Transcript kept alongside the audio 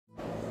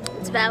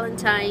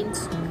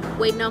Valentine's,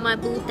 waiting on my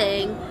boo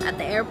thing at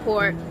the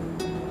airport.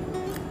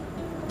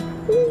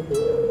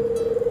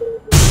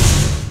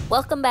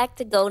 Welcome back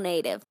to Go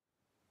Native.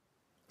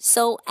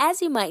 So,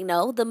 as you might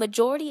know, the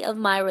majority of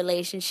my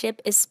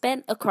relationship is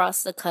spent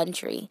across the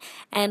country.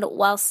 And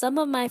while some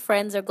of my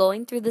friends are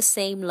going through the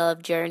same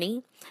love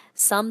journey,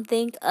 some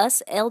think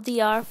us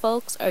LDR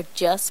folks are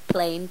just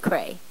plain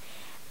cray.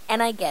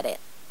 And I get it.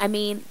 I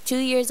mean, 2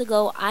 years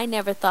ago, I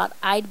never thought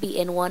I'd be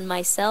in one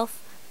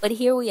myself, but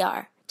here we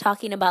are,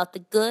 talking about the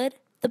good,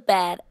 the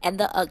bad, and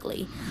the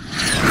ugly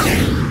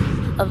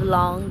of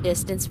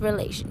long-distance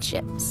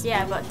relationships.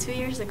 Yeah, about 2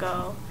 years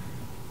ago,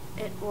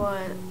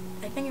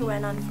 I think it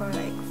went on for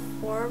like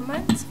 4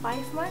 months,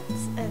 5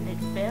 months, and it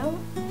failed.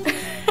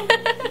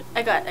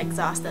 I got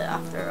exhausted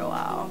after a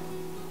while.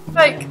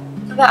 Like,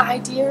 the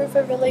idea of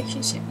a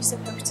relationship, you're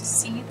supposed to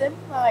see them,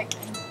 like,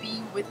 and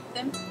be with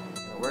them.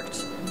 It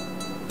worked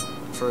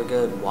for a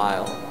good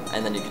while,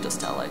 and then you could just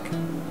tell, like,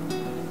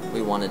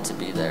 we wanted to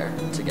be there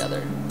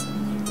together.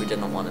 We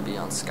didn't want to be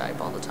on Skype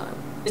all the time.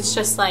 It's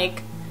just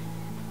like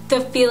the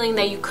feeling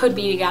that you could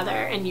be together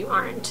and you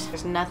aren't.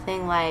 There's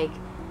nothing like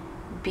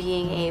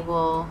being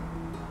able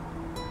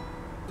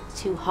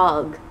to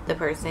hug the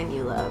person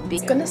you love.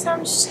 It's gonna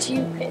sound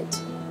stupid,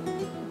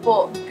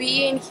 but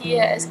being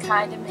here has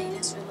kind of made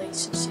this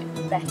relationship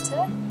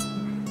better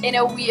in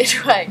a weird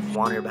way. I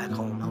want her back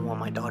home. I want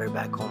my daughter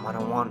back home. I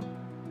don't want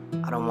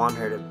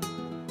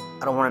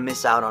to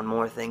miss out on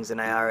more things than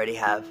I already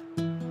have.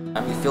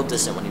 I mean, you feel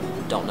distant when you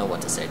don't know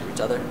what to say to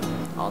each other.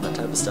 All that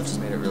type of stuff just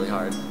made it really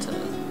hard to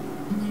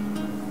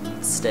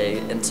stay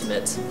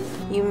intimate.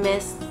 You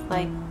miss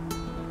like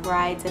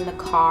rides in the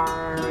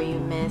car, or you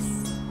miss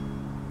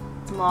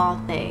small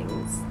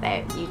things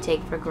that you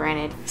take for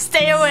granted.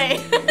 Stay away!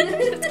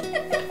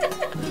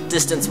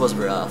 Distance was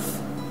rough.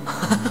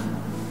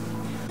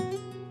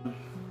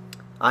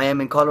 I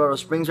am in Colorado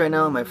Springs right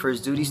now, my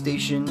first duty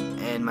station,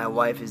 and my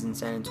wife is in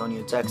San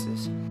Antonio,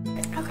 Texas.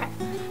 Okay.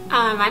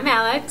 I'm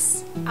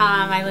Alex.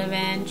 I live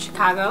in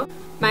Chicago.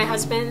 My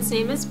husband's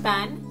name is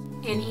Ben,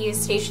 and he is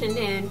stationed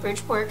in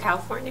Bridgeport,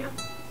 California.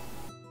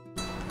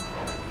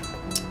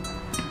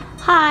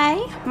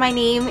 Hi, my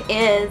name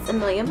is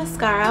Amelia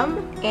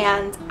Mascarum,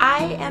 and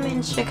I am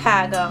in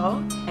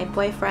Chicago. My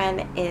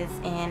boyfriend is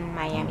in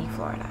Miami,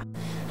 Florida.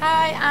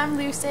 Hi, I'm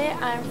Lucy.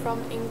 I'm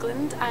from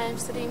England. I am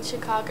studying in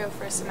Chicago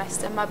for a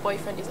semester. My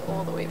boyfriend is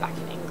all the way back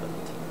in England.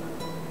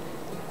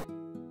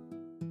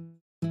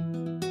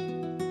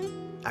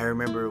 I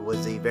remember it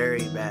was a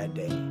very bad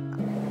day.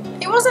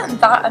 It wasn't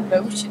that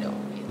emotional,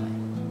 really.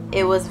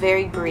 It was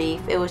very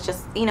brief. It was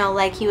just, you know,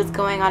 like he was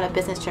going on a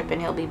business trip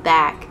and he'll be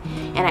back.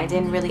 And I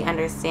didn't really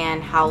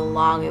understand how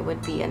long it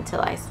would be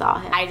until I saw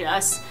him. I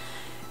just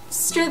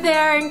stood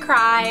there and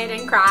cried,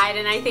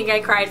 and I think I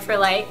cried for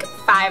like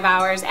 5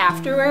 hours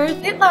afterwards.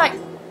 I didn't like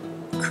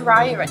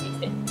cry or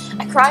anything.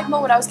 I cried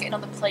more when I was getting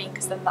on the plane,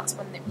 because then that's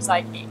when it was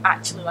like, it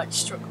actually like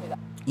struck me.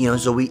 You know,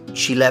 so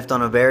she left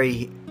on a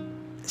very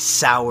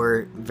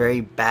sour,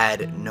 very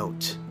bad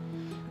note.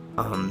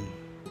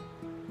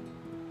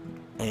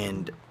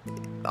 And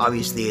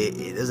obviously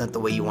it isn't the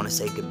way you want to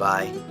say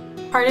goodbye.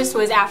 Hardest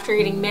was after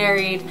getting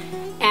married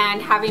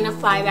and having to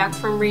fly back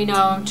from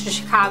Reno to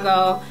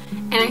Chicago,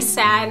 and I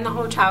sat in the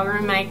hotel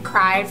room and I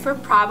cried for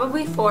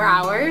probably 4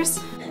 hours.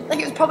 Like,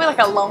 it was probably like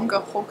a longer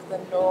hug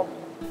than normal.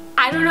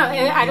 I don't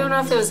know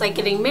if it was like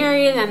getting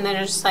married and then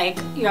it's just like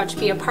you have to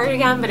be apart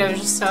again, but it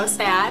was just so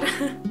sad.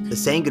 The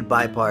saying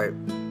goodbye part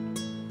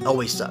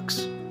always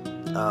sucks.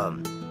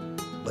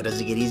 But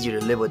does it get easier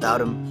to live without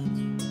him?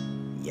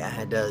 Yeah,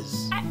 it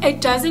does.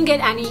 It doesn't get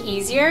any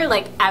easier,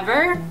 like,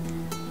 ever,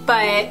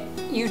 but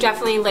you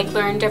definitely like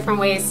learn different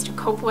ways to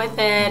cope with it,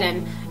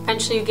 and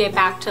eventually you get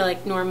back to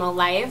like normal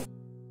life.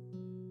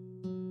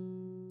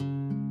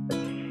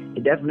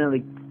 It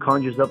definitely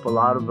conjures up a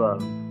lot of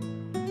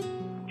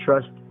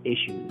trust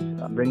issues.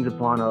 Brings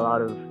upon a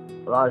lot of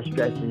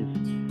stresses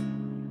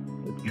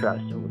with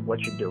trust and with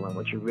what you're doing,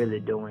 what you're really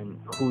doing,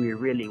 who you're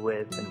really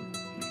with, and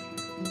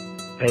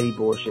petty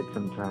bullshit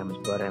sometimes.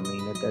 But I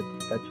mean,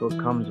 that's what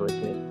comes with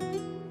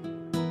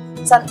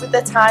it. So with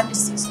the time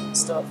distance and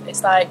stuff,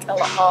 it's like a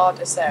lot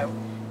harder, so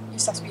you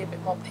just have to be a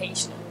bit more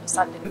patient and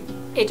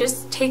understanding. It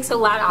just takes a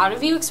lot out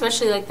of you,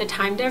 especially like the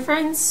time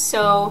difference,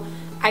 so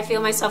I feel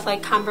myself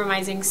like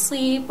compromising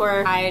sleep,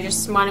 or I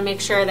just want to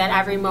make sure that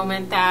every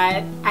moment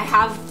that I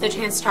have the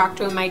chance to talk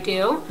to him, I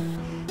do.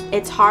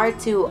 It's hard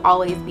to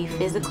always be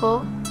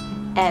physical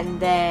and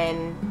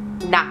then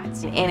not.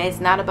 And it's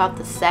not about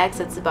the sex,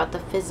 it's about the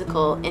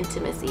physical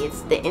intimacy.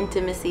 It's the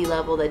intimacy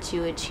level that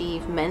you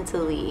achieve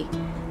mentally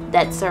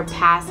that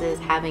surpasses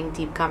having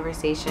deep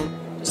conversation.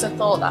 Just a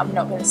thought that I'm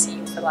not going to see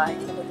you for like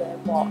another,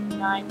 what,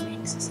 9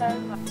 weeks or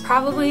so?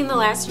 Probably in the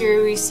last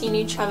year we've seen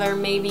each other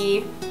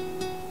maybe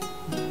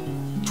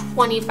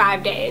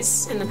 25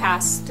 days in the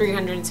past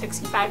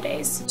 365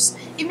 days.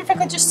 Even if I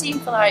could just see him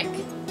for like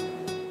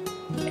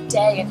a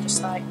day and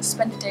just like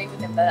spend a day with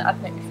him, then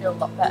that'd make me feel a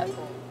lot better.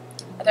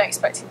 But I don't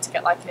expect him to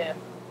get like a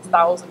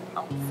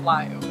 £1,000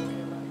 flight over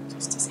here, like,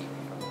 just to see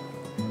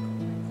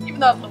me. Even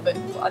not love it,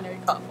 but I know you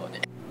can't afford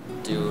it.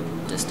 Do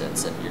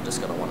distance and you're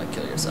just gonna want to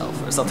kill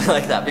yourself or something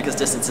like that, because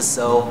distance is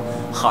so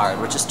hard,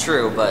 which is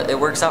true, but it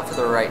works out for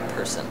the right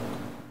person.